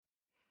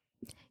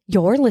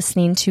You're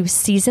listening to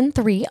Season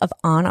 3 of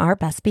On Our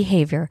Best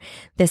Behavior.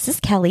 This is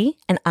Kelly,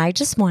 and I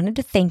just wanted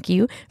to thank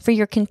you for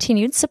your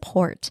continued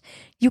support.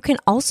 You can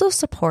also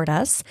support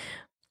us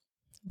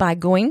by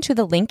going to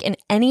the link in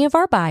any of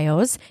our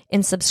bios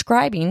and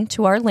subscribing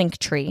to our link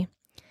tree.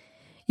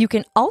 You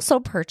can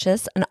also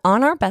purchase an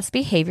On Our Best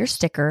Behavior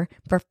sticker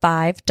for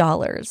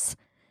 $5.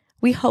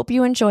 We hope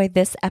you enjoyed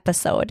this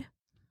episode.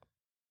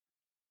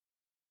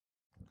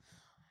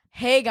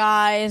 Hey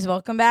guys,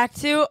 welcome back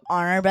to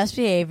On Our Best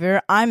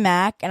Behavior. I'm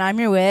Mac, and I'm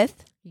here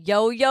with...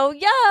 Yo,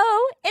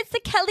 it's the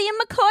Kelly and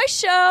McCoy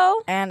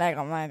show. And I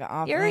got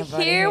my... You're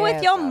here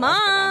with your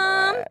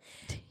mom.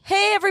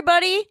 Hey,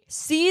 everybody.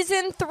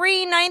 Season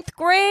 3, 9th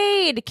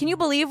grade. Can you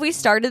believe we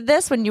started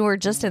this when you were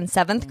just in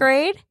 7th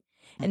grade?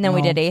 And then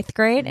we did 8th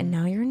grade, and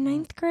now you're in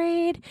 9th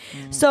grade.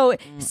 So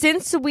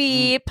since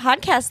we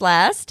podcast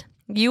last,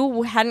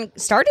 you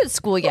hadn't started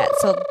school yet.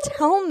 So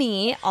tell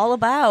me all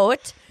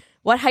about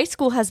what high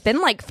school has been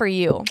like for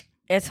you.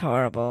 It's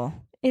horrible.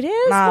 It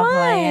is?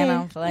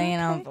 I'm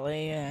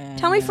playing.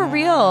 Tell me for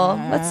real.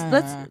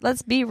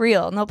 Let's be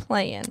real. No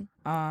playing.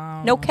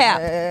 No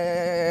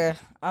cap.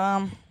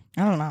 I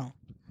don't know.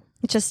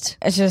 It's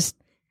just...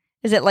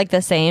 Is it like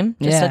the same?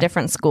 Just a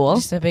different school?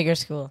 Just a bigger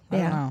school. I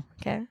don't know.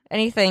 Okay.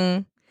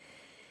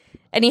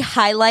 Any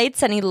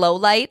highlights? Any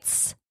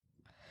lowlights?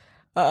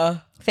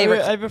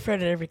 Favorite? I prefer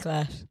it every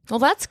class. Well,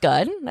 that's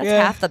good. That's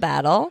half the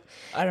battle.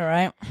 All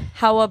right.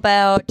 How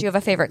about, do you have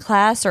a favorite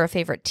class or a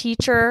favorite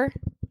teacher?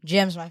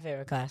 Gym's my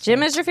favorite class.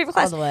 Gym is your favorite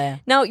class? All the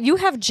way. Now, you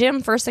have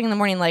gym first thing in the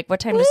morning. Like,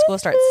 what time does school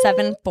start?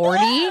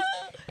 7:40?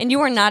 And you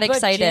were not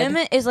excited. Gym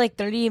is like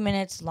 30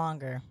 minutes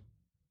longer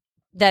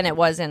than it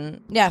was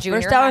in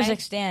junior first hour's high?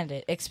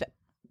 Expanded.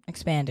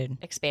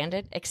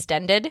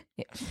 Extended?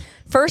 Yeah.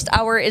 First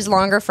hour is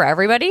longer for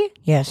everybody?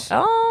 Yes.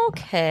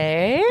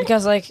 Okay.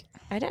 Because, like...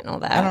 I didn't know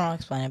that. I don't know how to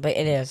explain it, but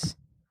it is.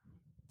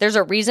 There's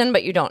a reason,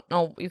 but you don't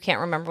know. You can't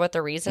remember what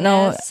the reason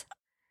is?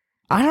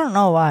 I don't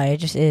know why. It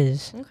just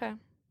is. Okay.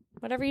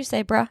 Whatever you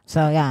say, bruh.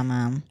 So, yeah,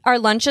 Mom. Are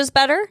lunches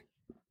better?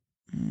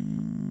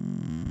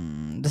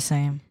 The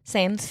same.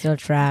 Same. Still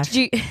trash.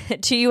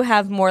 Do you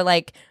have more,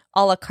 like,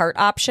 a la carte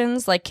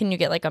options? Like, can you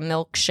get, like, a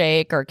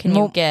milkshake, or can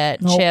you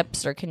get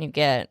chips, or can you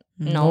get...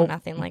 No,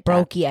 nothing like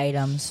that. Brokey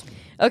items.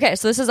 Okay,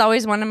 so this is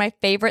always one of my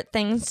favorite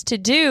things to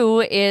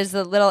do is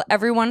the little,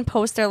 everyone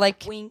post their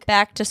like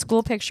back to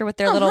school picture with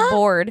their little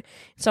board.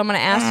 So I'm going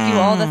to ask you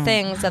all the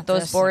things that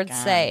those boards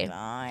say.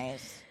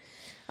 Guys.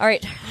 All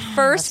right,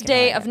 first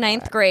day of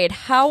 9th grade.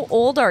 How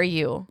old are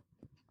you?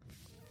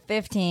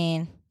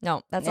 15.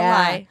 No, that's a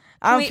lie.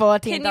 I'm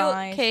 14.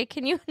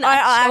 Can you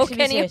not joke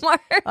anymore?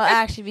 I'll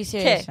actually be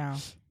serious now.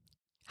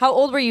 How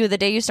old were you the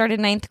day you started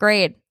 9th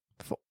grade?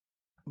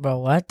 Bro,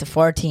 what? The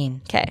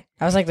 14. Okay.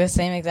 I was like the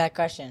same exact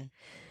question.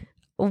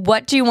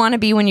 What do you want to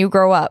be when you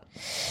grow up?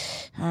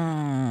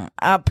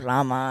 A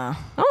plumber.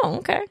 Oh,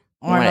 okay.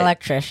 Or an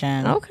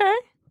electrician. Okay.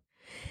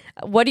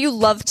 What do you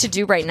love to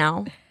do right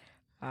now?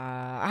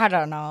 I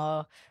don't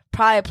know.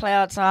 Probably play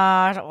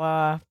outside.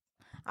 Or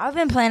I've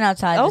been playing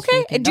outside.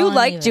 Okay. Do you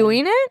like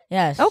doing it?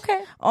 Yes.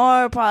 Okay.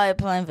 Or probably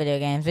playing video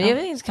games. Video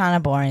games kind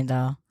of boring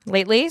though.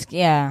 Lately?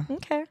 Yeah.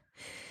 Okay.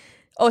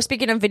 Oh,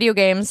 speaking of video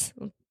games,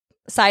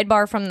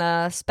 sidebar from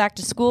the back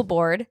to school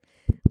board.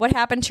 What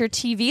happened to your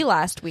TV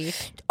last week?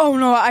 Oh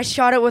no, I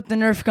shot it with the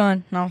Nerf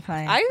gun. No, I'm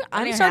playing.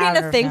 I'm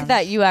starting to think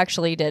that you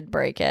actually did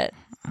break it.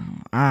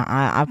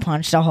 I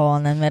punched a hole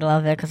in the middle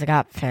of it because I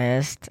got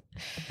pissed.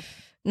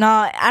 No,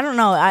 I don't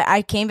know.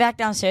 I came back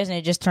downstairs and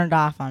it just turned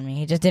off on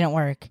me. It just didn't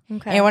work.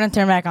 Okay. And it wouldn't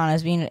turn back on.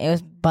 It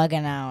was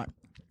bugging out.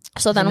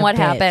 So then what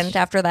happened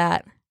after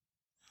that?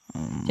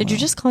 Did you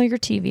just call your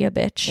TV a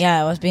bitch?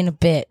 Yeah, it was being a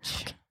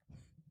bitch. Okay.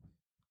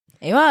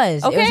 It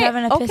was. Okay. It was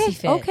having a pissy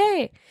fit.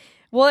 Okay.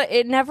 Well,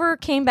 it never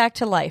came back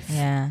to life.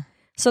 Yeah.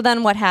 So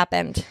then what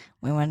happened?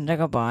 We went to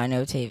go buy a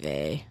new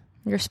TV.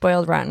 You're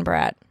spoiled rotten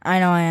brat. I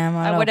know I am.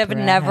 I would have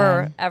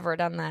never, ever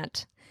done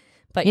that.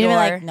 But you'd be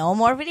like, no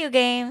more video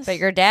games. But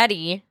your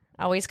daddy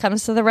always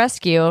comes to the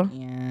rescue.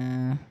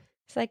 Yeah.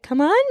 He's like,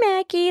 come on,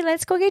 Mackie,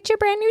 let's go get your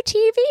brand new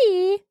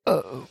TV.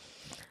 Uh-oh.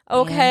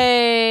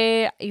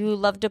 Okay. Yeah. You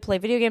love to play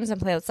video games and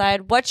play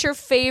outside. What's your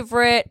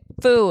favorite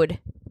food?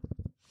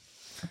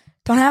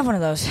 Don't have one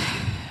of those.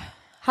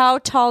 How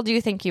tall do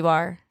you think you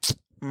are?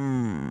 I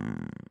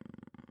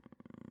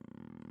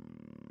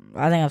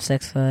think I'm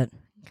 6 foot.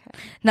 Okay.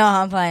 No,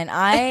 I'm fine.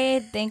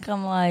 I think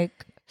I'm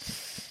like...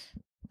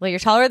 Well, you're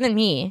taller than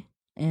me.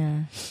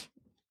 Yeah.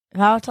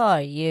 How tall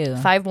are you?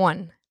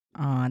 5'1".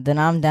 Oh, then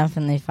I'm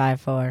definitely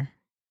 5'4".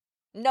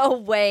 No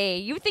way.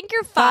 You think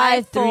you're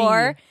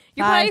 5'4"?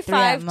 You're probably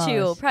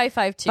 5'2". Probably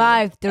 5'2".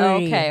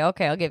 5'3".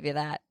 Okay, I'll give you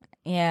that.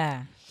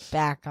 Yeah.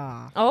 Back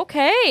off.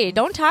 Okay,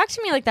 don't talk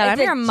to me like that. I'm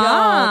your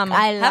mom.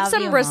 I love Have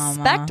some you,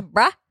 respect,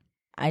 Mama. bruh.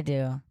 I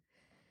do.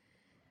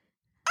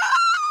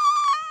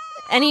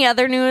 Any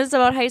other news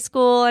about high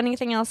school?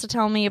 Anything else to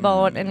tell me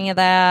about any of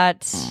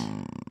that?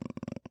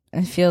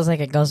 It feels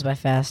like it goes by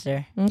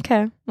faster.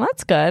 Okay, well,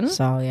 that's good.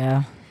 So,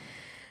 yeah.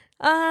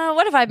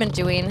 What have I been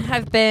doing?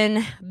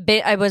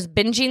 I was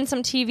binging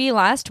some TV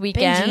last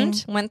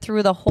weekend. Went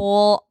through the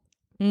whole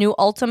new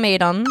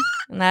Ultimatum,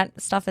 and that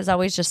stuff is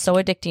always just so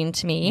addicting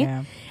to me.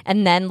 Yeah.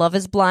 And then Love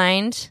is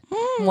Blind,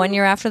 1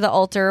 year after the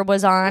Altar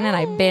was on, and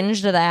I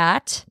binged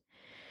that.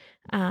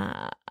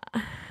 I'm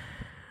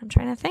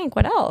trying to think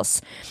what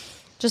else.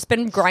 Just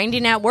been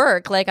grinding at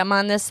work. Like I'm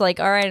on this like,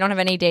 all right, I don't have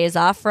any days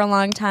off for a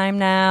long time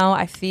now.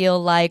 I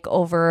feel like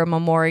over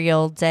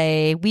Memorial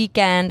Day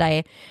weekend,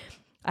 I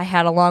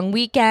had a long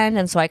weekend,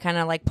 and so I kind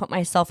of like put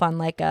myself on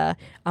like a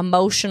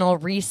emotional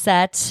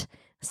reset,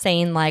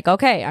 saying like,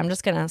 okay, I'm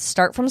just gonna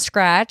start from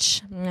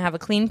scratch. I'm gonna have a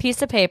clean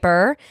piece of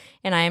paper,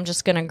 and I am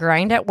just gonna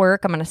grind at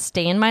work. I'm gonna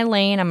stay in my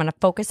lane. I'm gonna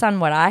focus on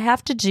what I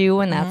have to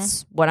do, and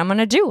that's what I'm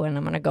gonna do. And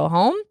I'm gonna go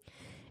home,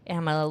 and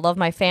I'm gonna love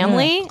my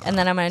family, and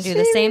then I'm gonna do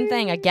the same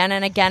thing again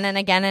and again and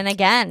again and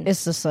again.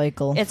 It's a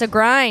cycle. It's a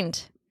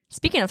grind.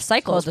 Speaking of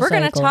cycles, we're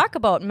gonna talk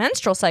about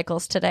menstrual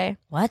cycles today.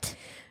 What?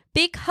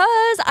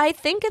 Because I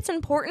think it's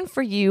important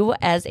for you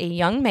as a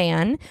young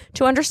man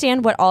to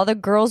understand what all the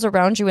girls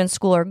around you in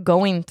school are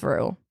going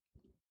through.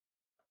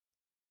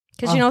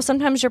 Because,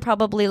 sometimes you're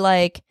probably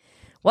like,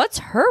 what's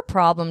her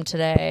problem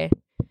today?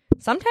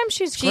 Sometimes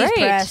she's great.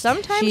 Pressed.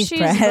 Sometimes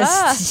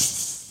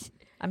she's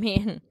I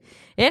mean,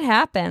 it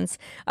happens.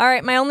 All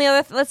right, my only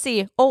other, let's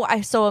see.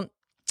 So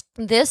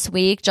this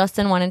week,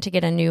 Justin wanted to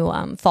get a new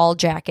fall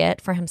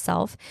jacket for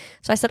himself.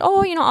 So I said,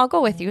 I'll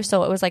go with you.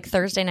 So it was like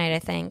Thursday night, I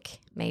think,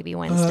 maybe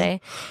Wednesday.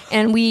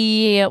 And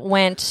we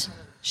went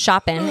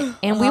shopping,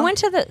 and we went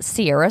to the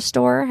Sierra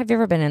store. Have you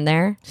ever been in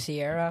there?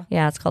 Sierra?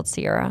 Yeah, it's called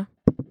Sierra.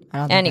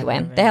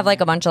 Anyway, they have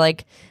like a bunch of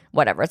like,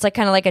 whatever. It's like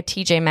kind of like a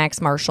TJ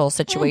Maxx Marshall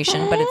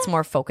situation, but it's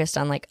more focused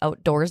on like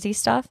outdoorsy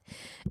stuff.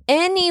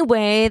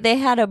 Anyway, they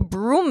had a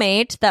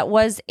brewmate that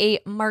was a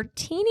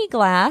martini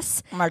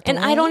glass. And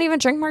I don't even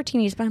drink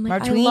martinis, but I'm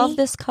like, I love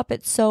this cup.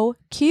 It's so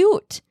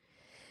cute.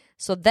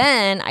 So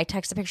then I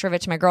texted a picture of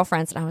it to my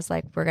girlfriends, and I was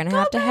like, we're going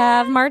to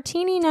have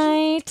martini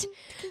night.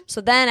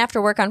 So then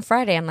after work on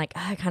Friday, I'm like,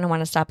 I kind of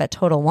want to stop at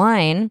Total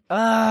Wine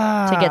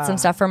to get some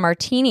stuff for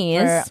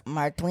martinis.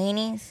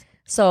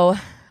 So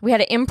we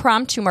had an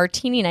impromptu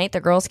martini night.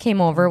 The girls came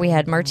over. We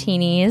had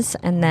martinis,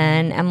 and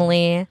then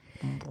Emily,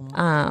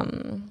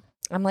 I'm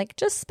like,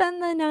 just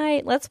spend the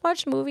night. Let's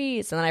watch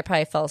movies. And then I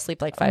probably fell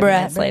asleep like 5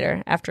 minutes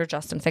later after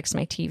Justin fixed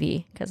my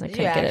TV because I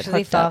couldn't get it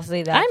hooked up.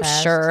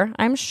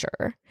 I'm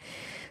sure.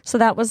 So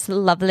that was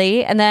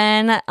lovely. And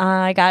then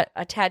I got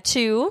a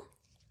tattoo.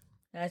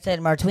 I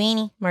said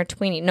Martini.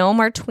 No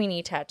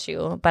Martini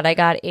tattoo, but I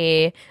got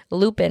a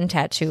Lupin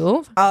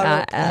tattoo,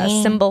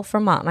 a symbol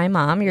from my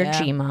mom, your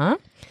Gma.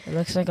 It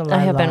looks like a lilac.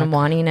 I have been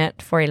wanting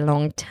it for a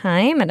long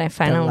time, and I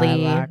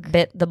finally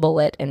bit the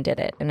bullet and did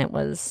it, and it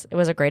was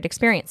a great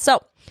experience.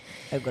 So,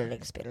 you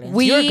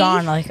were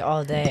gone like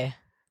all day.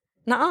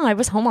 No, I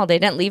was home all day. I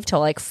didn't leave till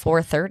like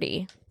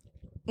 4:30.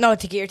 No,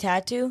 to get your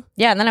tattoo?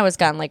 Yeah, and then I was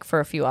gone like for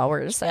a few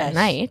hours at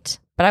night,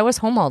 but I was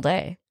home all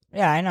day.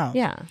 Yeah, I know.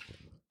 Yeah.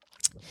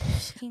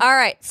 All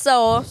right,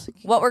 so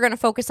what we're going to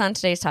focus on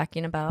today is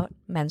talking about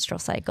menstrual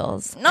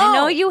cycles. No. I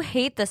know you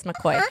hate this,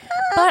 McCoy,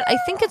 but I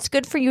think it's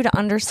good for you to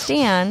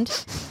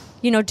understand,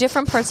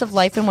 different parts of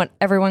life and what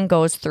everyone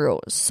goes through.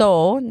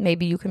 So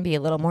maybe you can be a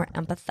little more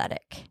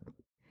empathetic.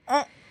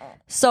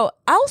 So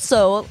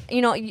also,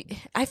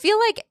 I feel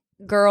like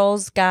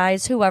girls,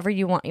 guys, whoever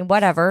you want,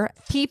 whatever,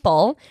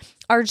 people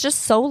are just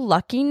so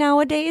lucky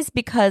nowadays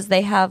because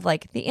they have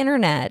like the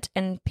internet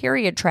and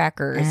period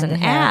trackers and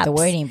apps. The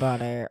waiting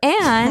butter.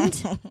 And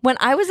when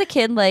I was a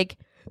kid, like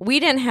we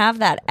didn't have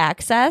that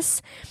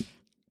access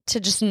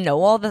to just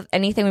know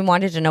anything we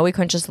wanted to know. We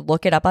couldn't just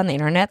look it up on the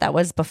internet. That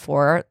was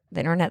before the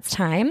internet's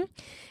time.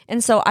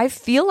 And so I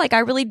feel like I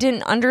really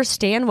didn't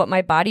understand what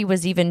my body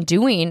was even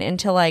doing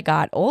until I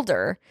got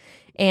older.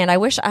 And I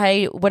wish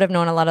I would have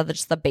known a lot of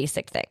just the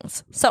basic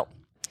things. So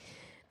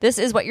this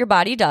is what your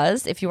body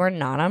does if you are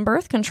not on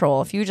birth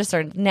control. If you just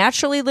are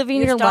naturally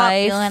living your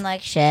life. Feeling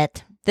like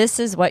shit. This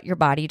is what your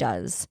body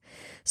does.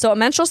 So a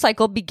menstrual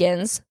cycle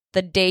begins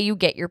the day you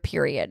get your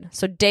period.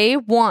 So day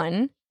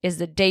 1 is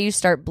the day you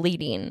start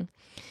bleeding.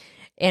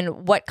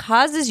 And what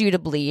causes you to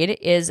bleed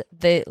is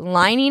the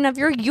lining of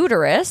your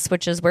uterus,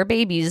 which is where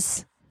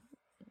babies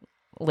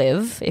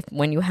live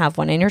when you have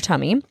one in your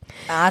tummy.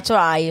 That's where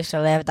I used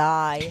to live,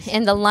 guys.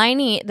 And the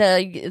lining,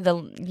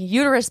 the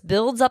uterus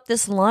builds up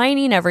this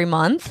lining every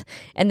month,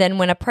 and then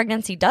when a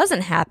pregnancy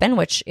doesn't happen,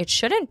 which it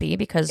shouldn't be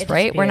because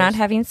we're not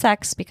having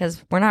sex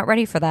because we're not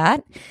ready for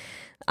that.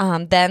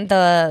 Then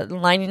the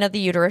lining of the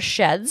uterus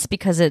sheds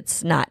because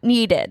it's not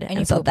needed,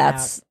 and so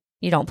that's.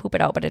 You don't poop it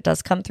out, but it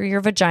does come through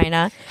your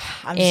vagina.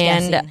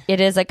 And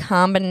it is a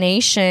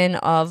combination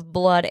of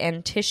blood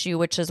and tissue,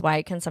 which is why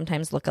it can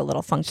sometimes look a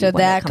little funky when it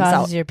comes out. So that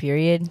causes your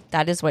period?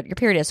 That is what your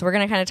period is. So we're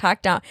going to kind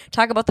of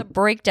talk about the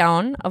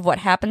breakdown of what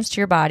happens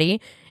to your body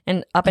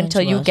and up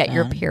until you get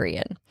your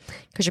period.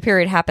 Because your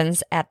period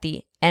happens at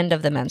the end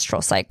of the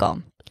menstrual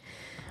cycle.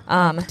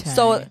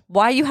 So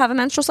why you have a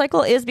menstrual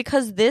cycle is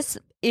because this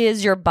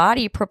is your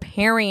body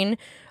preparing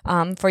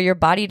for your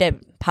body to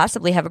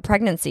possibly have a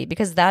pregnancy,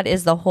 because that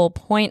is the whole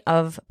point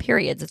of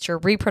periods. It's your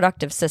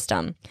reproductive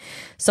system.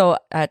 So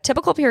a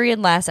typical period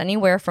lasts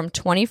anywhere from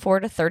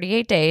 24 to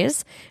 38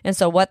 days. And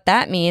so what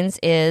that means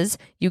is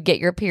you get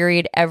your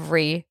period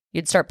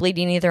you'd start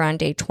bleeding either on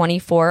day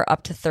 24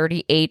 up to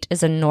 38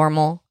 is a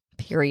normal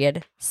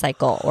period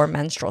cycle or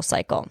menstrual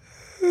cycle.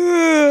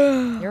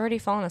 You're already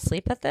falling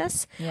asleep at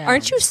this? Yeah.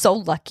 Aren't you so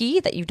lucky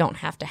that you don't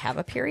have to have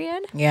a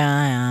period? Yeah,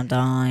 I am.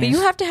 But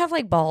you have to have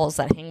like balls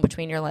that hang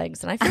between your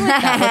legs, and I feel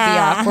like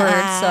that would be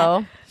awkward.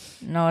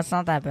 So no, it's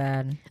not that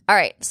bad. all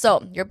right,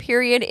 so your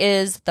period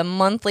is the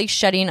monthly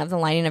shedding of the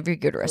lining of your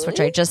uterus, which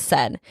I just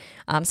said.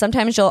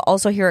 Sometimes you'll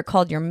also hear it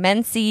called your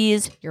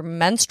menses, your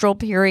menstrual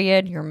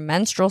period, your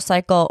menstrual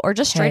cycle, or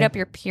just straight up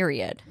your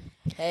period.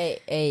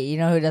 Hey, you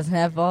know who doesn't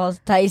have balls?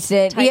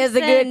 Tyson. He has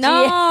a good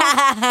no.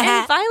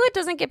 And Violet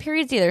doesn't get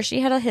periods either. She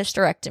had a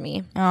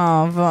hysterectomy.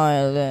 Oh,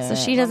 Violet. So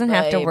she doesn't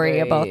have to worry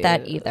about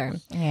that either.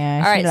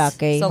 Yeah, all she's right,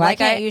 lucky. so Why like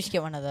can't you just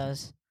get one of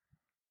those?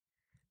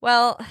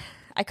 Well,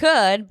 I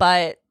could,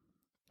 but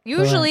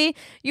usually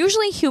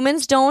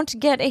humans don't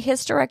get a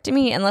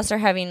hysterectomy unless they're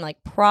having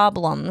like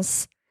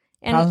problems.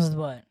 And Problems with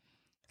what?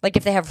 like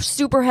if they have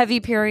super heavy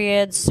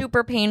periods,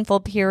 super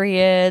painful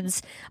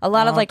periods, a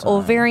lot of like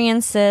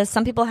ovarian cysts.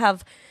 Some people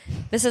have,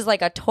 this is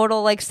like a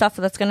total like stuff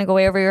that's going to go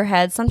way over your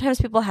head. Sometimes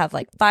people have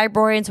like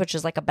fibroids, which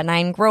is like a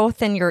benign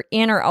growth in your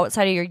in or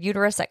outside of your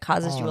uterus that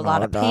causes you a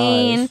lot of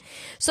pain.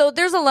 So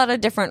there's a lot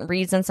of different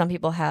reasons. Some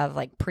people have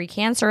like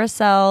precancerous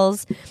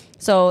cells.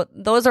 So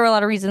those are a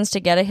lot of reasons to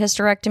get a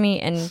hysterectomy.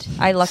 And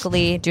I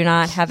luckily do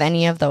not have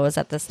any of those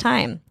at this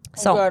time.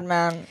 So good,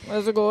 man.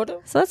 That's good.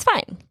 So that's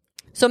fine.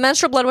 So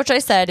menstrual blood, which I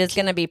said, is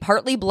going to be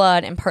partly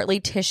blood and partly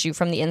tissue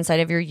from the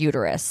inside of your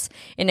uterus.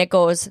 And it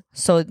goes,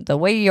 so the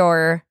way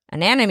your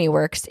anatomy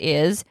works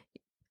is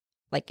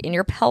like in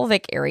your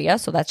pelvic area.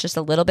 So that's just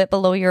a little bit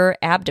below your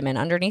abdomen,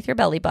 underneath your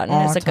belly button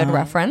is a good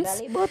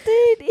reference,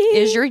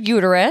 is your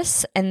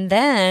uterus. And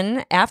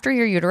then after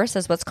your uterus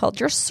is what's called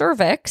your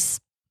cervix.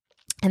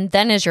 And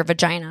then is your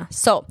vagina.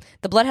 So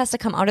the blood has to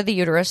come out of the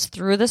uterus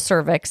through the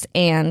cervix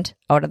and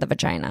out of the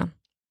vagina.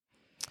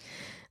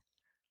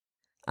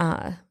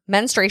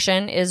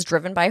 Menstruation is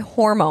driven by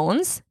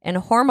hormones, and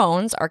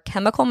hormones are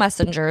chemical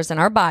messengers in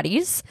our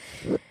bodies.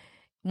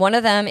 One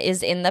of them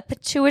is in the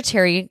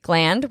pituitary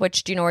gland,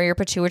 which, do you know where your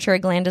pituitary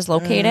gland is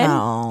located?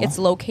 No. It's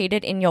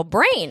located in your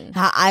brain.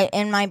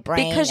 In my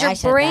brain. Because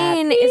your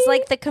brain is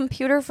like the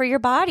computer for your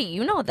body.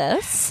 You know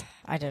this.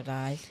 I did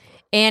die.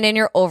 And in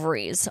your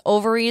ovaries.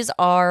 Ovaries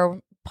are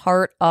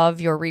part of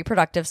your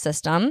reproductive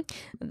system.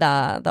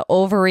 The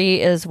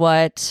ovary is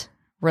what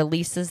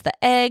releases the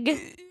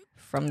egg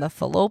from the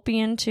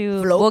fallopian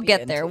tube. We'll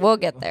get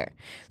there.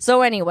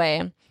 So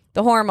anyway,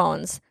 the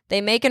hormones. They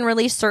make and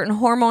release certain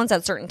hormones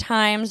at certain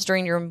times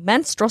during your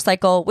menstrual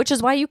cycle, which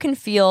is why you can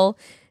feel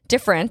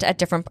different at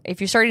different...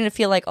 If you're starting to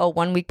feel like,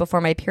 1 week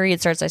before my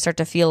period starts, I start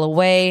to feel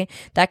away,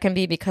 that can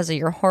be because of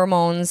your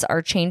hormones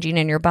are changing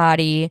in your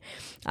body,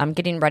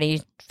 getting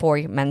ready for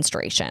your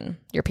menstruation,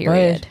 your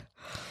period. Right.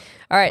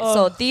 All right,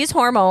 so these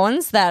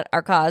hormones that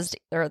are caused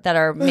or that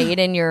are made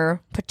in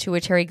your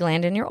pituitary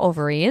gland in your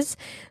ovaries,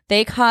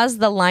 they cause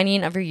the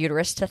lining of your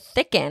uterus to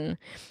thicken.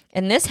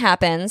 And this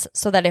happens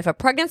so that if a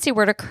pregnancy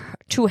were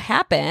to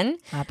happen,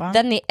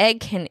 then the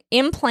egg can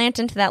implant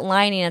into that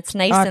lining. It's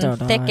nice and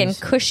thick and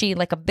cushy,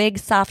 like a big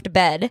soft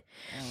bed.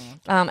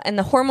 And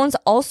the hormones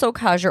also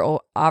cause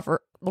your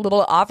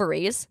little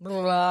ovaries.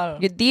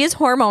 These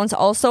hormones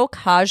also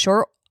cause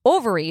your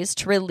ovaries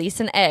to release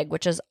an egg,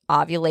 which is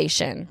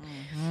ovulation.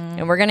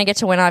 And we're going to get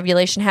to when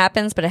ovulation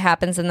happens, but it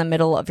happens in the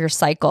middle of your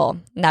cycle.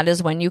 And that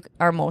is when you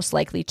are most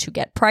likely to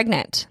get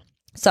pregnant.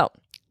 So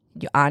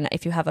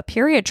if you have a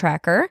period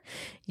tracker,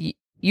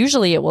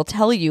 usually it will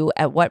tell you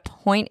at what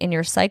point in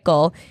your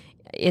cycle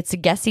it's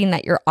guessing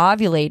that you're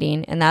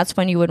ovulating. And that's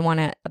when you would want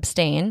to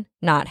abstain,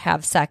 not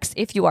have sex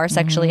if you are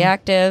sexually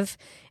active.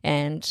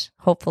 And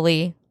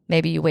hopefully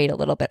maybe you wait a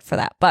little bit for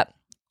that. But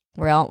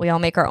we all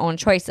make our own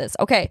choices.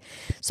 Okay,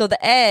 so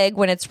the egg,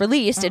 when it's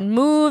released, it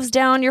moves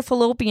down your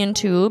fallopian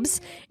tubes,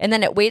 and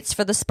then it waits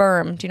for the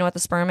sperm. Do you know what the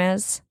sperm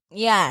is?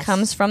 Yes.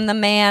 Comes from the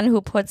man who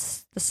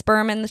puts the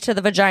sperm into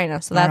the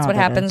vagina. So that's what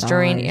happens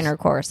during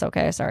intercourse.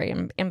 Okay, sorry,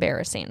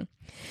 embarrassing.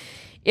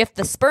 If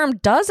the sperm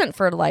doesn't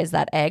fertilize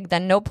that egg,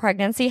 then no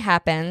pregnancy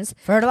happens.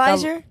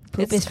 Fertilizer?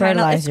 Poop is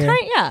fertilizer.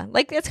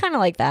 It's kind of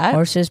like that.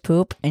 Horses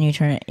poop, and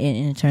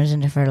it turns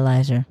into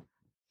fertilizer.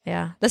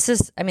 Yeah,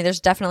 there's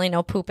definitely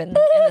no poop in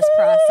this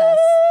process.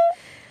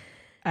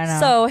 I know.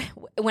 So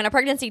when a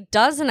pregnancy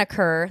doesn't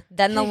occur,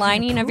 then the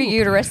lining of your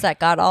uterus that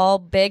got all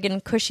big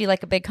and cushy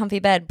like a big comfy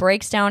bed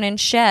breaks down and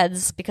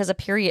sheds because a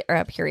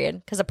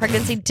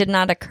pregnancy did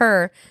not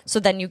occur. So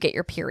then you get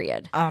your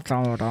period.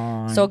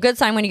 So a good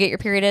sign when you get your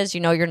period is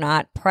you're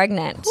not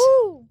pregnant.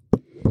 Woo.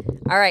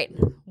 All right.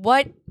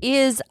 What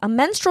is a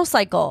menstrual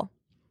cycle?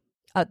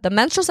 The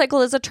menstrual cycle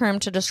is a term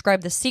to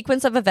describe the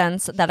sequence of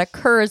events that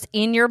occurs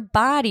in your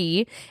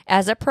body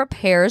as it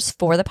prepares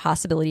for the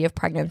possibility of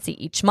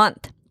pregnancy each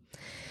month.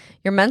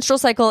 Your menstrual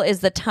cycle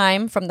is the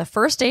time from the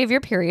first day of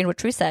your period,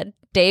 which we said.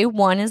 Day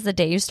 1 is the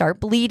day you start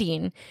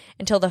bleeding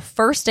until the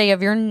first day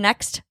of your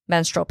next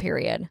menstrual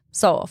period.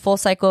 So a full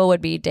cycle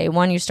would be day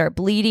 1, you start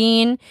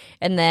bleeding.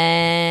 And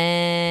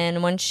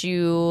then once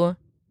you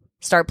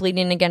start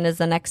bleeding again is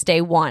the next day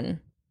 1.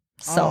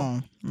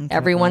 So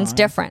everyone's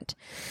different.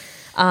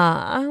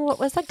 What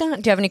was that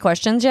going? Do you have any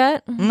questions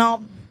yet?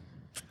 No.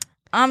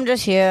 I'm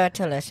just here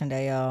to listen to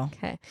you.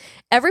 Okay.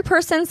 Every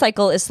person's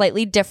cycle is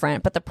slightly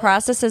different, but the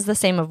process is the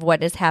same of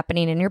what is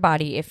happening in your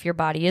body if your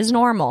body is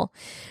normal.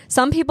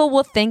 Some people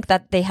will think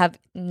that they have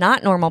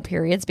not normal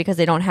periods because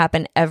they don't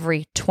happen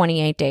every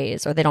 28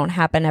 days, or they don't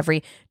happen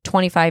every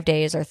 25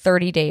 days or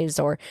 30 days,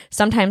 or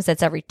sometimes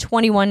it's every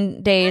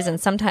 21 days and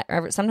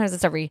sometimes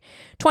it's every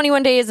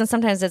 21 days and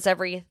sometimes it's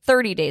every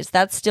 30 days.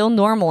 That's still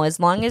normal as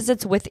long as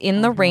it's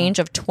within the range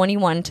of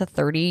 21 to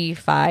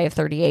 35,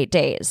 38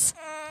 days.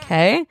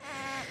 Okay.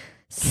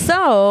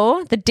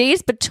 So the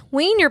days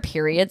between your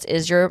periods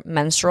is your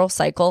menstrual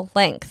cycle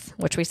length,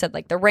 which we said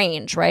like the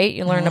range, right?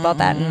 You learned about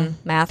that in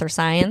math or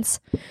science.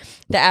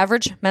 The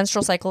average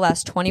menstrual cycle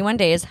lasts 21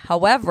 days.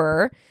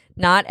 However,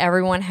 not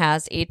everyone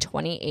has a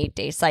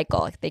 28-day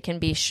cycle. They can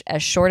be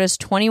as short as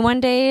 21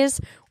 days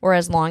or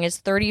as long as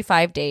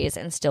 35 days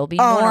and still be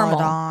normal.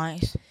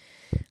 Nice.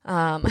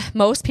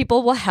 Most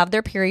people will have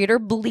their period or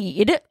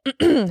bleed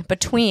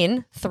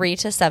between 3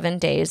 to 7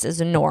 days is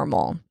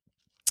normal.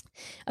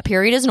 A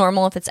period is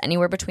normal if it's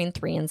anywhere between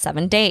 3 and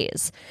 7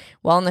 days.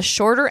 While on the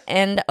shorter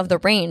end of the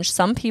range,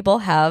 some people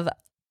have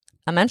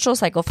a menstrual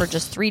cycle for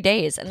just 3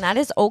 days, and that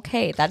is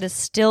okay. That is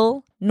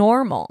still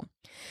normal.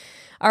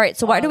 All right,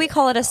 so why do we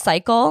call it a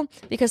cycle?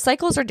 Because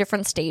cycles are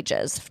different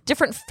stages,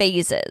 different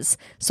phases.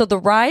 So the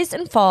rise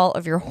and fall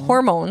of your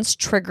hormones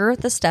trigger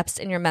the steps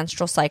in your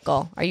menstrual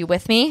cycle. Are you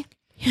with me?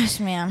 Yes,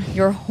 ma'am.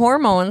 Your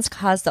hormones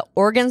cause the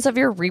organs of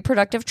your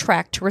reproductive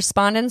tract to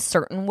respond in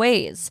certain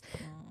ways.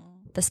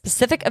 The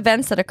specific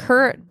events that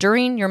occur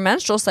during your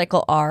menstrual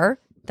cycle are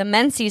the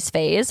menses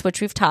phase, which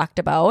we've talked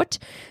about.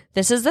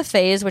 This is the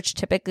phase which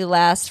typically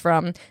lasts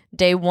from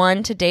day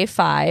 1 to day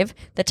 5,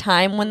 the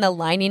time when the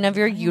lining of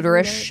your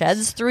uterus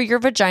sheds through your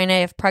vagina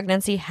if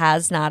pregnancy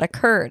has not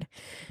occurred.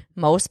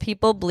 Most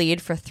people bleed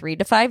for 3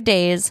 to 5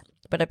 days,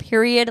 but a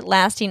period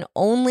lasting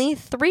only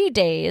 3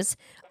 days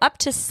up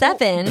to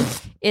 7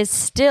 is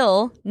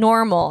still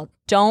normal.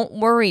 Don't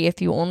worry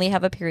if you only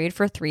have a period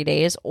for 3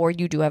 days or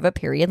you do have a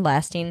period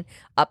lasting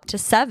up to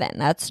 7.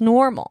 That's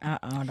normal.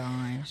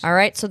 Nice. All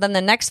right. So then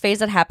the next phase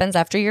that happens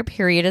after your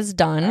period is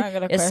done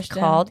is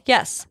called,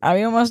 yes. Are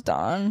we almost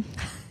done?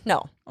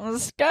 No.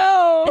 Let's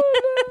go.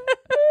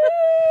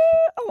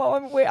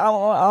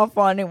 I'll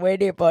find a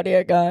waiting buddy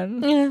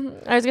again. Yeah.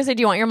 I was going to say,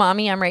 do you want your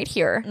mommy? I'm right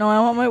here. No,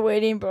 I want my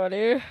waiting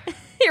buddy.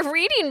 Your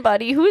reading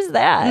buddy? Who's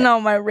that? No,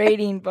 my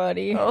rating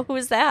buddy. Oh,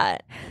 who's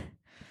that?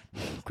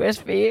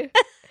 Crispy.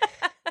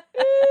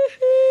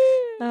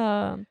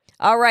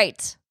 All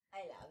right.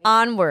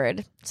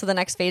 Onward. So the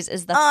next phase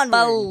is the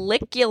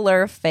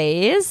follicular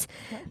phase.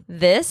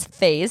 This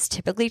phase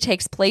typically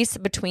takes place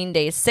between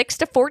days 6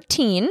 to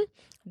 14.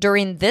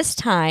 During this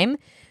time,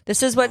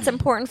 this is what's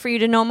important for you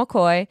to know,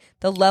 McCoy.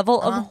 The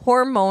level of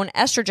hormone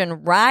estrogen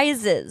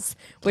rises,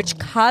 which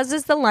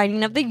causes the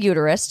lining of the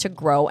uterus to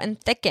grow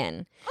and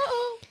thicken.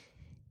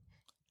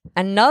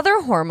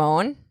 Another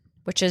hormone,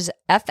 which is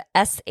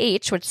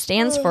FSH, which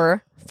stands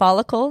for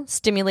follicle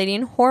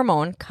stimulating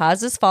hormone,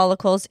 causes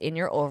follicles in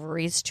your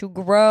ovaries to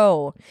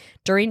grow.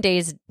 During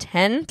days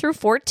 10 through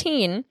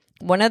 14,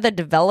 one of the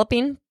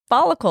developing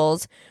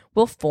follicles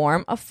will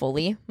form a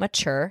fully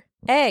mature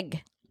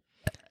egg.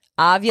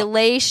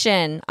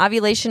 Ovulation.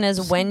 Ovulation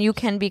is when you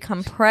can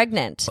become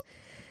pregnant.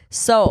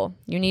 So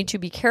you need to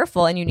be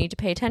careful and you need to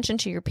pay attention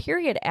to your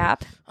period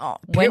app.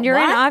 When you're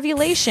in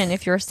ovulation,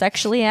 if you're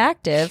sexually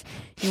active,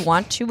 you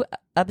want to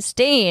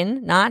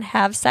abstain, not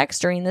have sex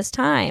during this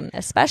time,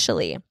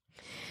 especially.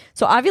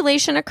 So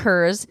ovulation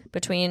occurs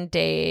between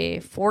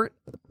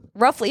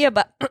roughly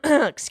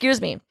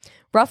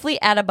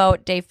at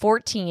about day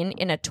 14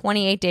 in a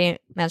 28-day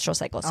menstrual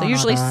cycle. So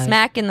usually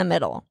smack in the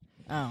middle.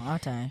 Oh,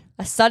 okay.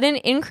 A sudden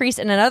increase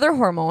in another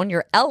hormone,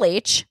 your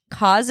LH,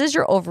 causes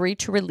your ovary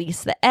to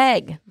release the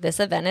egg. This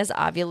event is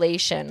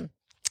ovulation.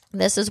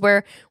 This is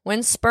where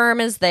when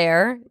sperm is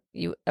there,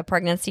 a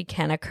pregnancy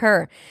can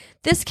occur.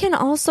 This can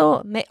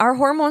also our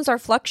hormones are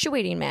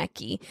fluctuating,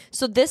 Mackie.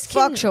 So this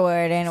can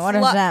fluctuating. What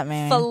does that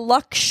mean?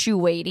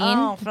 Fluctuating.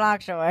 Oh,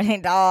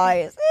 fluctuating.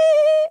 Dies.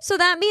 So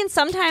that means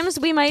sometimes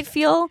we might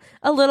feel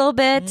a little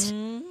bit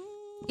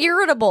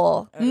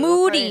irritable,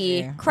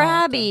 moody,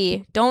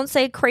 crabby. Don't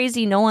say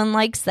crazy. No one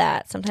likes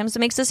that. Sometimes it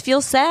makes us feel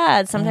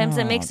sad. Sometimes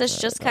it makes us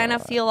just kind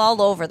of feel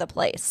all over the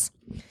place.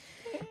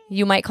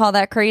 You might call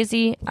that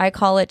crazy. I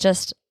call it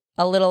just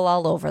a little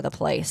all over the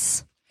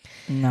place.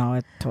 No,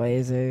 it's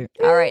crazy.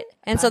 All right.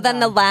 And so then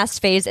the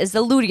last phase is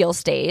the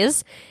luteal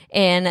phase.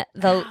 And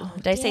the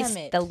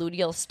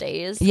luteal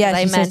phase? Yes,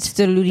 I meant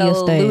the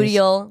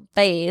luteal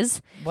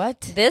phase. What?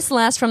 This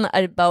lasts from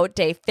about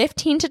day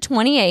 15 to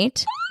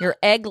 28. Your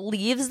egg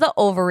leaves the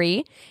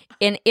ovary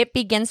and it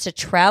begins to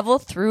travel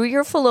through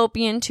your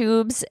fallopian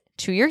tubes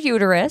to your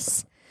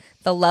uterus.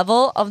 The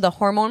level of the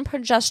hormone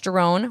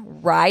progesterone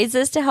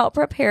rises to help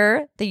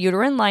prepare the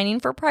uterine lining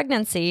for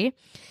pregnancy.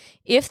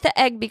 If the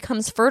egg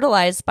becomes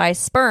fertilized by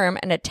sperm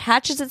and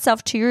attaches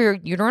itself to your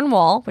uterine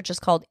wall, which is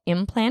called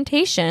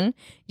implantation,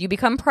 you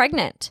become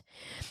pregnant.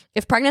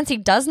 If pregnancy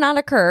does not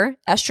occur,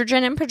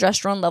 estrogen and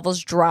progesterone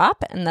levels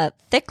drop, and the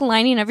thick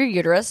lining of your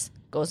uterus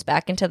goes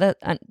back into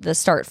the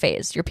start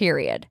phase, your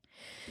period.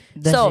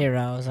 The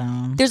 0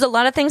 zone. There's a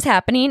lot of things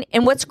happening,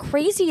 and what's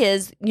crazy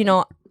is,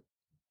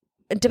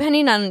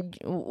 depending on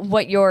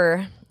what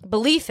your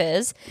belief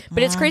is,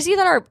 but it's crazy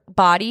that our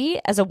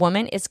body as a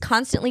woman is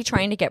constantly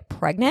trying to get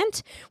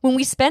pregnant when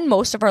we spend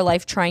most of our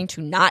life trying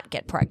to not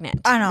get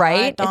pregnant. I know,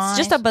 right? It's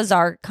just a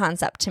bizarre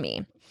concept to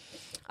me.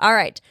 All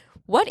right.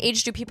 What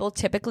age do people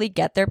typically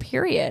get their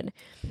period?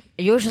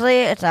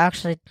 Usually it's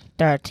actually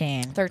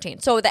 13.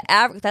 13. So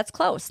that's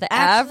close. The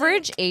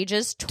average age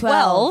is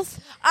 12.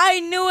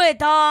 I knew it,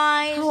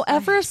 guys.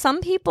 However,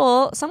 some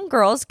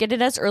girls get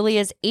it as early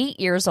as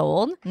 8 years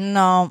old.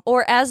 No.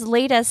 Or as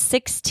late as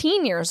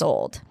 16 years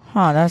old.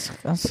 Huh,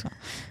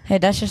 hey,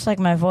 that's just like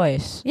my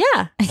voice.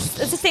 Yeah.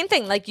 It's the same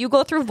thing. Like, you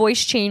go through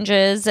voice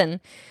changes,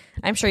 and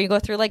I'm sure you go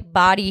through like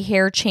body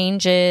hair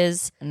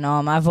changes.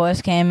 No, my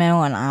voice came in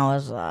when I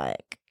was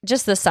like...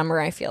 Just this summer,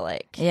 I feel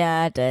like.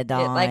 Yeah, it did. It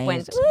like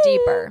went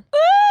deeper.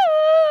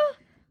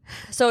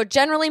 So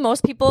generally,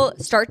 most people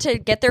start to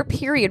get their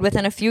period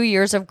within a few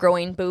years of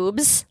growing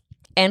boobs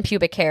and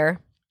pubic hair.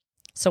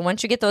 So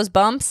once you get those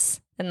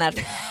bumps and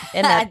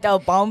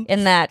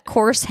that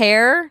coarse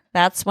hair,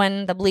 that's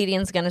when the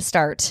bleeding's going to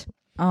start.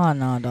 Oh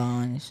no,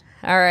 don't.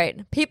 All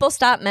right. People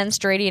stop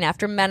menstruating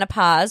after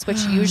menopause,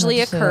 which usually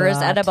occurs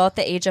at about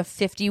the age of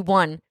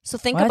 51. So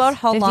think about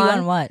how 51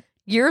 long. What?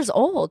 Years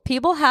old.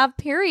 People have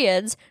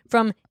periods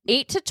from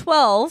 8 to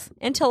 12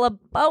 until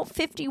about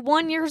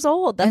 51 years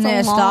old. That's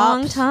a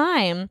long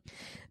time.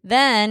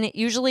 Then,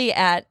 usually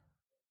at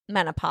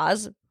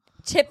menopause,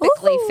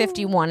 typically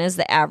 51 is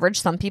the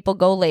average. Some people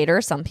go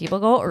later, some people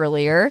go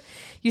earlier.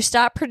 You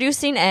stop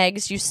producing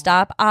eggs, you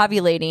stop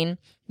ovulating.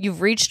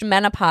 You've reached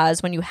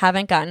menopause when you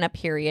haven't gotten a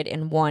period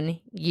in 1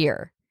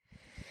 year.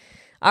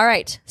 All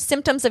right,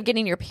 symptoms of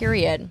getting your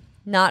period.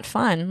 Not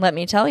fun, let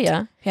me tell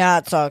you. Yeah,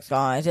 it sucks,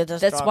 guys.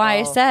 That's why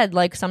I said,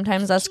 like,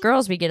 sometimes us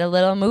girls, we get a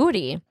little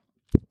moody.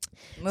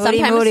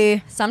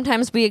 Moody.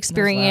 Sometimes we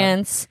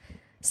experience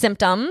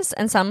symptoms,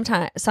 and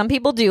some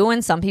people do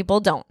and some people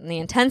don't. And the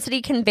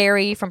intensity can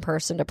vary from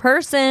person to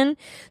person.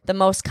 The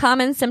most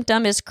common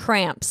symptom is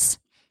cramps.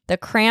 The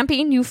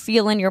cramping you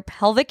feel in your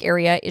pelvic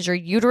area is your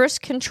uterus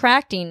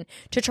contracting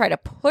to try to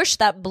push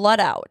that blood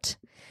out.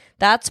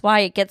 That's why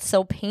it gets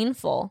so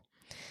painful.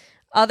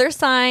 Other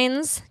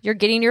signs you're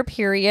getting your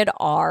period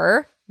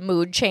are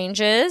mood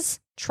changes,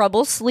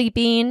 trouble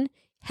sleeping,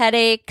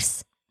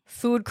 headaches,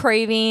 food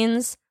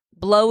cravings,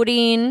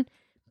 bloating,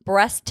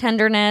 breast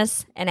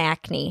tenderness, and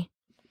acne.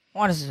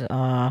 What is it?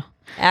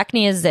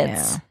 Acne is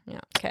zits. Yeah.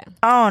 Okay.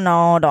 Oh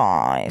no,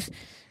 guys.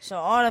 So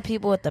all the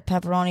people with the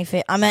pepperoni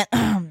face, I meant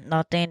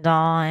nothing,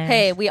 guys.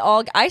 Hey,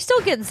 I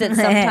still get zits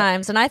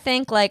sometimes, and I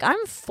think, like,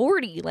 I'm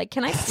 40. Like,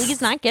 can I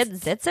please not get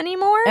zits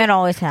anymore? It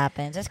always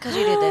happens. It's because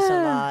you do this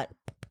a lot.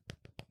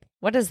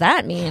 What does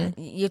that mean?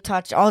 You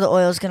touch all the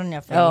oils get on your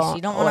face. Oh,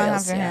 you don't want to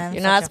have your hands.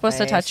 You're not supposed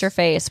to touch your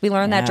face. We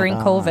learned that during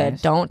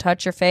COVID. Don't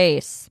touch your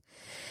face.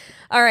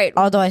 All right.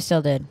 Although I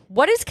still did.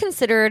 What is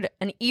considered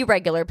an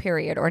irregular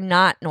period or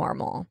not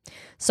normal?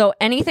 So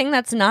anything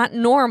that's not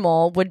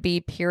normal would be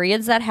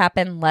periods that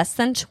happen less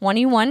than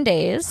 21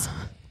 days.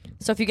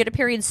 So if you get a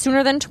period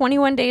sooner than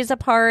 21 days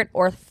apart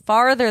or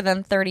farther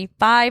than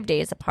 35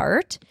 days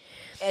apart,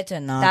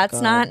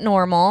 that's not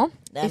normal.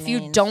 If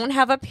you don't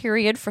have a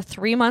period for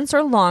 3 months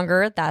or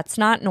longer, that's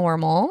not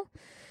normal.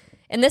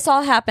 And this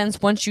all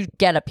happens once you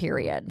get a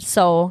period.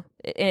 So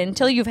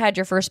until you've had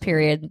your first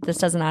period, this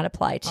does not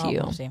apply to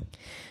you.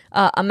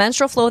 A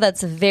menstrual flow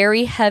that's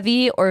very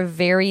heavy or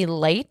very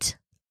light,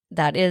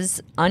 that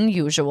is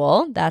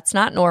unusual. That's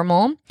not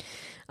normal.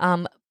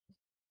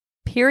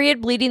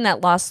 Period bleeding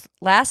that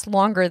lasts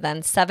longer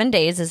than 7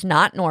 days is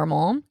not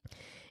normal.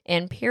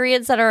 And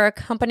periods that are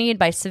accompanied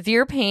by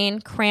severe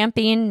pain,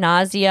 cramping,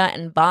 nausea,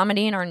 and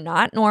vomiting are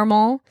not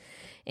normal.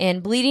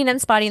 And bleeding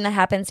and spotting that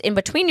happens in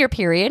between your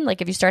period,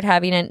 like if you start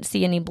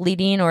see any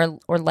bleeding or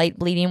light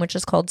bleeding, which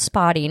is called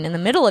spotting, in the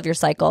middle of your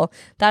cycle,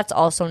 that's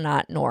also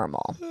not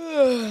normal.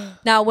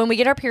 Now, when we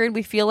get our period,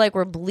 we feel like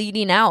we're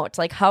bleeding out.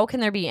 Like, how can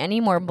there be any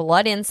more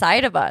blood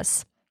inside of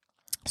us?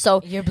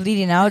 So you're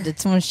bleeding out? Did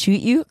someone shoot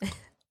you?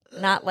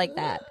 Not like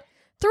that.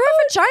 Through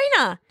a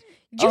vagina.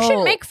 You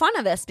should make fun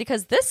of this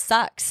because this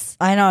sucks.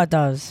 I know it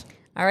does.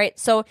 All right.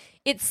 So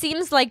it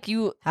seems like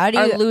you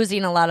are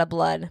losing a lot of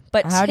blood.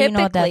 But how do you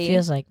know what that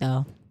feels like,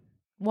 though?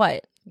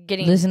 What?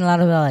 Losing a lot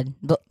of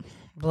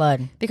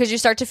blood. Because you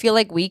start to feel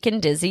like weak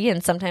and dizzy.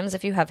 And sometimes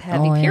if you have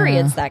heavy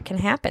periods, that can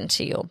happen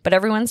to you. But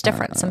everyone's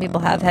different. Some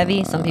people have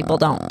heavy. Some people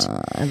don't.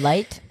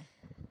 Light?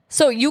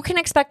 So you can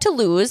expect to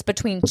lose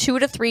between 2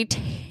 to 3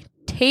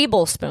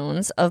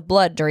 tablespoons of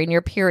blood during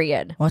your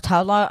period.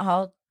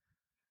 How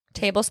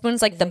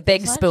Tablespoon's like the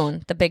big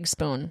spoon. The big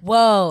spoon.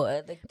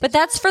 Whoa. But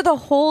that's for the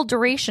whole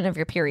duration of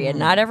your period,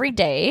 not every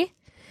day.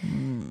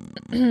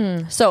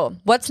 So,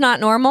 what's not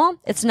normal?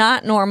 It's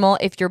not normal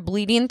if you're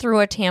bleeding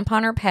through a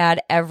tampon or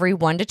pad every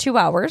 1 to 2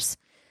 hours.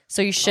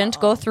 So, you shouldn't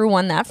go through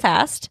one that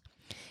fast.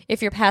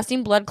 If you're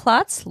passing blood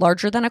clots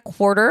larger than a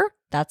quarter,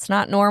 that's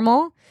not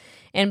normal.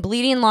 And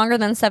bleeding longer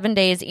than 7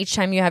 days each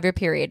time you have your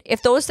period.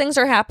 If those things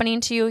are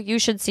happening to you, you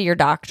should see your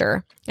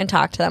doctor and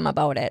talk to them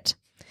about it.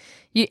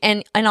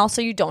 And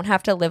also, you don't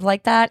have to live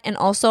like that. And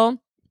also,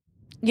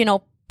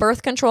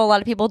 birth control, a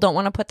lot of people don't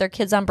want to put their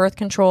kids on birth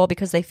control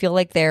because they feel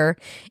like they're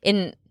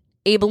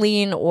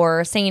enabling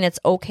or saying it's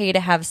okay to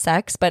have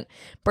sex. But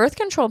birth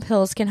control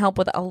pills can help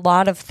with a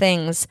lot of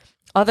things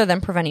other than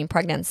preventing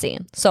pregnancy.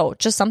 So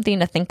just something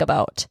to think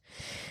about.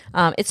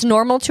 It's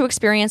normal to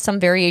experience some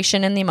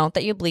variation in the amount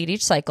that you bleed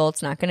each cycle.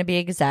 It's not going to be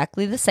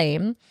exactly the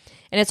same.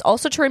 And it's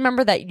also to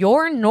remember that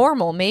your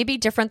normal may be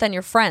different than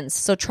your friends.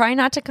 So try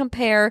not to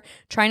compare.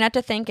 Try not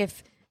to think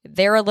if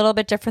they're a little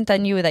bit different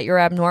than you that you're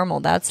abnormal.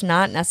 That's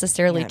not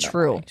necessarily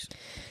true.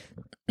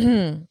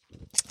 All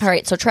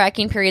right. So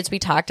tracking periods, we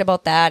talked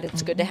about that.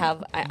 It's good to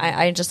have.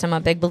 I just am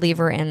a big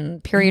believer in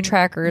period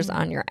trackers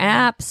on your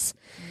apps.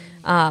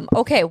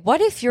 Okay.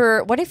 What if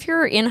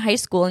you're in high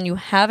school and you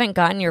haven't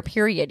gotten your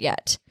period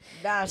yet?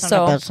 That's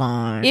not a good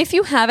sign. If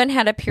you haven't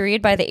had a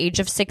period by the age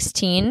of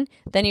 16,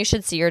 then you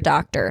should see your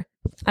doctor.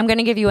 I'm going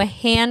to give you a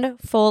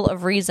handful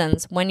of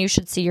reasons when you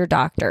should see your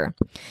doctor.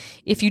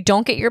 If you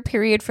don't get your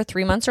period for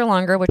 3 months or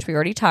longer, which we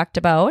already talked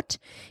about,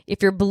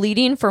 if you're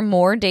bleeding for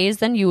more days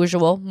than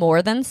usual,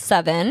 more than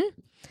 7,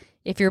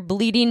 if you're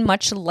bleeding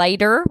much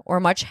lighter or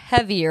much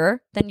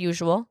heavier than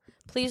usual,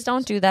 please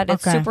don't do that.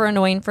 It's super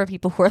annoying for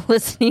people who are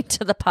listening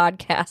to the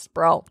podcast,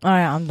 bro. All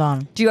right, I'm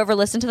done. Do you ever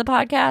listen to the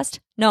podcast?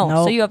 No.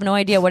 Nope. So you have no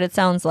idea what it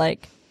sounds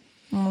like.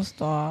 I'll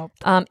stop.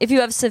 If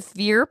you have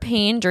severe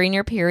pain during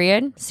your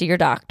period, see your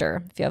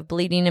doctor. If you have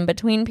bleeding in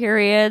between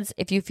periods,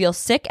 if you feel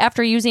sick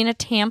after using a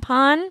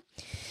tampon,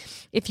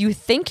 if you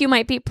think you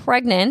might be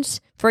pregnant,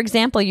 for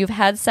example, you've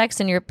had sex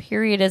and your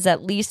period is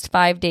at least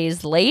 5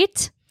 days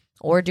late,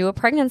 or do a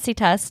pregnancy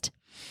test.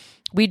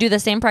 We do the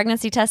same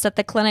pregnancy test at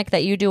the clinic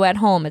that you do at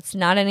home. It's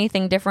not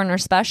anything different or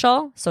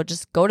special, so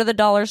just go to the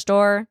dollar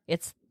store.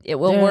 It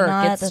will work.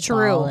 It's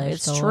true.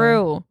 It's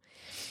true.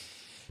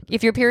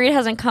 If your period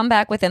hasn't come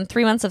back within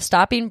 3 months of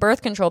stopping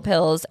birth control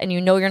pills and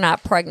you know you're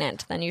not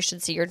pregnant, then you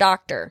should see your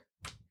doctor.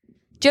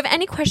 Do you have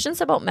any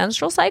questions about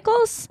menstrual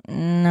cycles?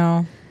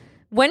 No.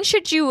 When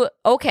should you?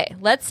 Okay,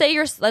 let's say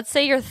you're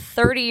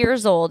 30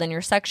 years old and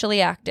you're sexually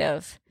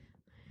active,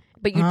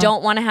 but you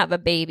don't want to have a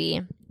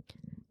baby.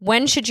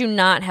 When should you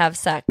not have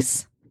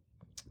sex?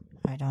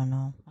 I don't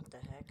know. What the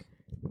heck?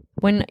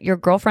 When your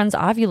girlfriend's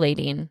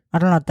ovulating. I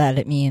don't know what that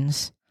it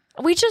means.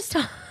 We just.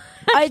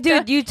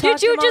 Did you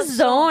just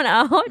zone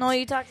out? No,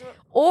 you talked about.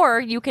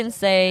 Or you can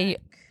say,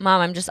 "Mom,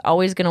 I'm just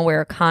always gonna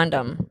wear a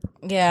condom."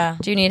 Yeah.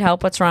 Do you need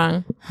help? What's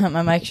wrong?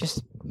 My mic's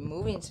just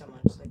moving so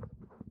much.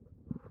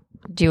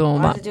 Do you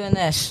want? Why is it doing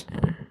this?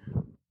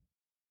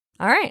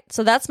 All right.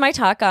 So that's my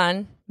talk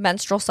on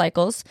menstrual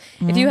cycles.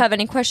 Mm-hmm. If you have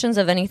any questions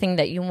of anything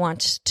that you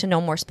want to know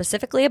more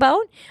specifically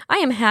about, I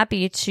am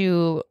happy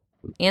to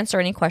answer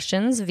any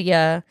questions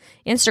via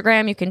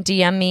Instagram. You can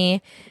DM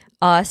me.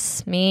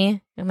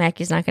 Me.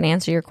 Mackie's not going to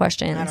answer your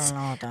questions. I don't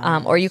know what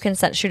that or you can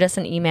shoot us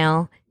an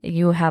email.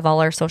 You have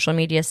all our social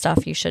media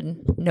stuff. You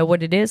should know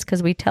what it is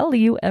because we tell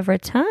you every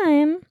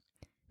time.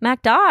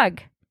 Mac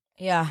Dog.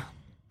 Yeah.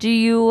 Do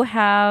you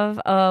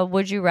have a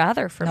would you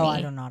rather for me? No,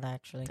 I do not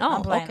actually. Oh,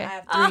 I'm playing. Okay. I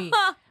have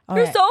 3.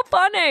 You're so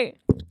funny.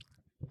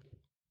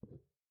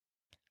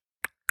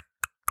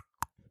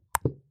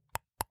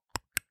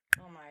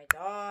 Oh my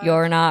God.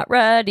 You're not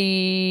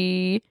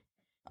ready.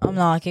 I'm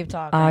not. Keep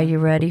talking. Are you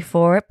ready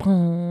for it?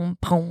 Boom,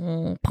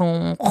 boom,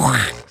 boom. All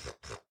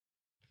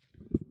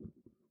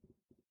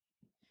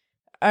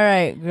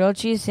right. Grilled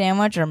cheese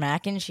sandwich or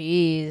mac and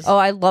cheese? Oh,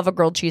 I love a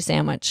grilled cheese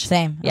sandwich.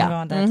 Same. Yeah.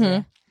 I'm going with that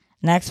too.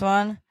 Next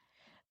one.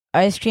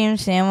 Ice cream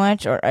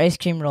sandwich or ice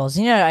cream rolls?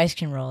 You know what an ice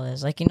cream roll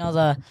is? Like,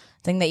 the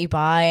thing that you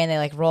buy and they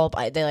like roll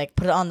up, they like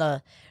put it on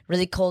the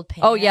really cold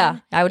pan. Oh, yeah.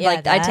 I would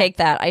I take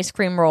that ice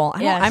cream roll.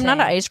 I'm not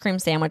an ice cream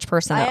sandwich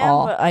person at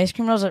all. But ice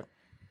cream rolls are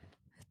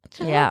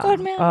yeah. good,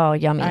 man. Oh,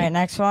 yummy. All right,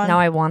 next one. Now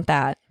I want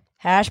that.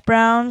 Hash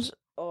browns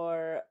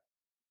or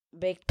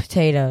baked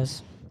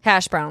potatoes?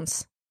 Hash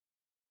browns.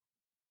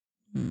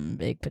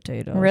 Baked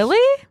potatoes. Really?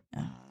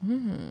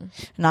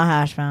 Not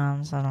hash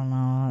browns. I don't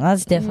know.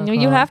 That's difficult.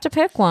 You have to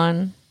pick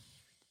one.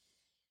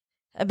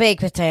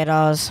 Baked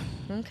potatoes.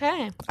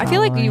 Okay. I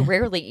feel like you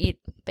rarely eat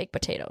baked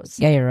potatoes.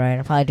 Yeah, you're right.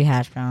 I'll probably do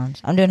hash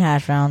browns. I'm doing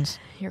hash browns.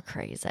 You're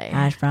crazy.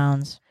 Hash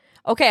browns.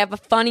 Okay, I have a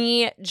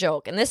funny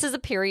joke, and this is a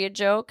period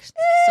joke.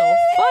 So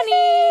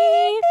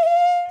funny.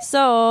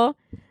 So,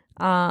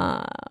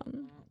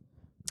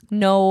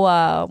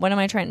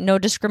 no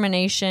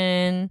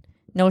discrimination,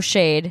 no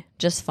shade,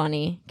 just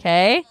funny,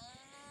 okay?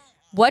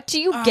 What do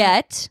you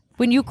get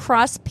when you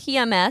cross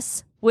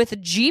PMS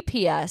with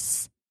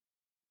GPS?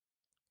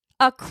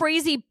 A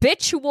crazy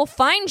bitch who will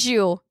find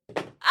you.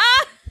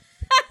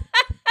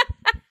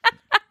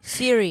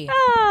 Siri.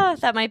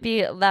 That might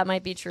be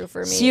true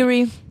for me.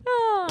 Siri,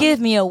 give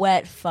me a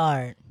wet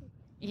fart.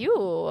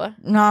 You.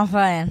 Not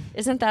fine.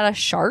 Isn't that a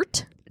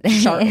shart?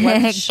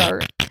 Wet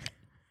shart.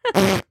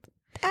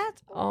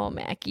 Oh,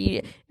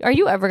 Mackie. Are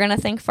you ever going to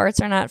think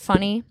farts are not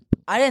funny?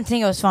 I didn't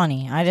think it was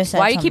funny. I just said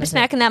why you keep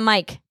smacking that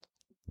mic?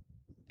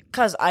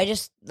 Because I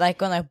just like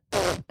going like,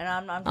 and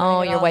I'm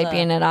oh, you're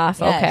wiping it off.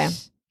 Yes. Okay.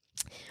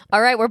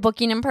 All right, we're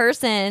booking in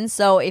person.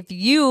 So if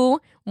you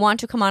want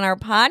to come on our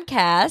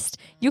podcast,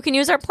 you can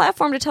use our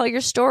platform to tell your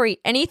story.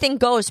 Anything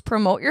goes.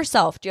 Promote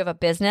yourself. Do you have a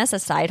business, a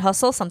side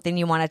hustle, something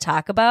you want to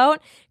talk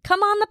about?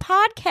 Come on the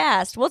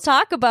podcast. We'll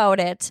talk about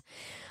it.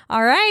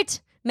 All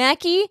right,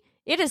 Mackie.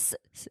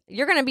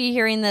 You're going to be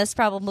hearing this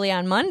probably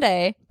on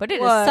Monday, but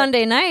it is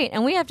Sunday night,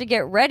 and we have to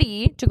get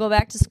ready to go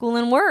back to school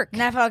and work.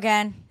 Never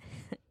again.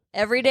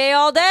 Every day,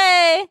 all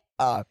day.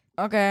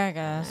 Okay, I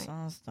guess.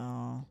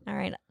 All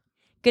right.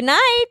 Good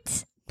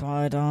night.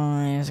 Bye,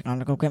 guys. I'm going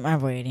to go get my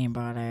waiting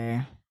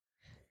buddy.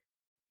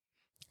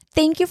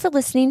 Thank you for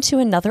listening to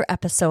another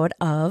episode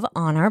of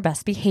On Our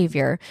Best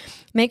Behavior.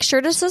 Make sure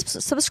to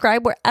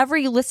subscribe wherever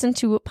you listen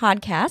to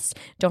podcasts.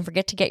 Don't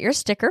forget to get your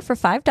sticker for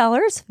 $5.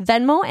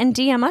 Venmo and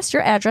DM us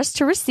your address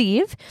to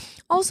receive.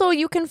 Also,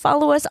 you can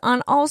follow us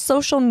on all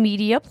social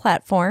media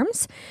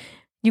platforms.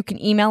 You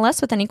can email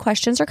us with any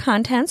questions or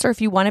contents, or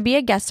if you want to be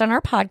a guest on our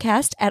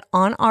podcast at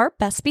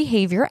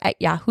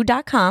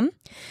onourBestBehavior@yahoo.com.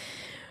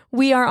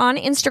 We are on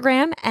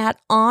Instagram at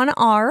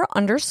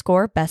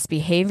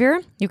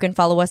 @onour_bestbehavior. You can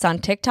follow us on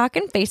TikTok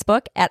and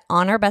Facebook at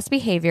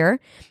 @onourBestBehavior.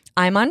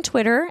 I'm on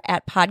Twitter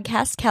at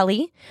Podcast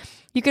Kelly.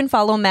 You can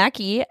follow Matt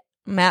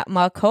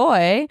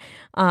McCoy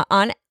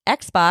on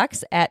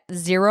Xbox at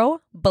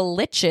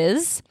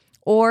 @0blitches,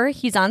 or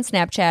he's on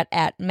Snapchat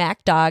at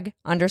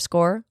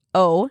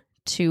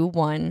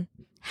MacDog_021.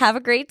 Have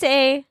a great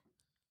day.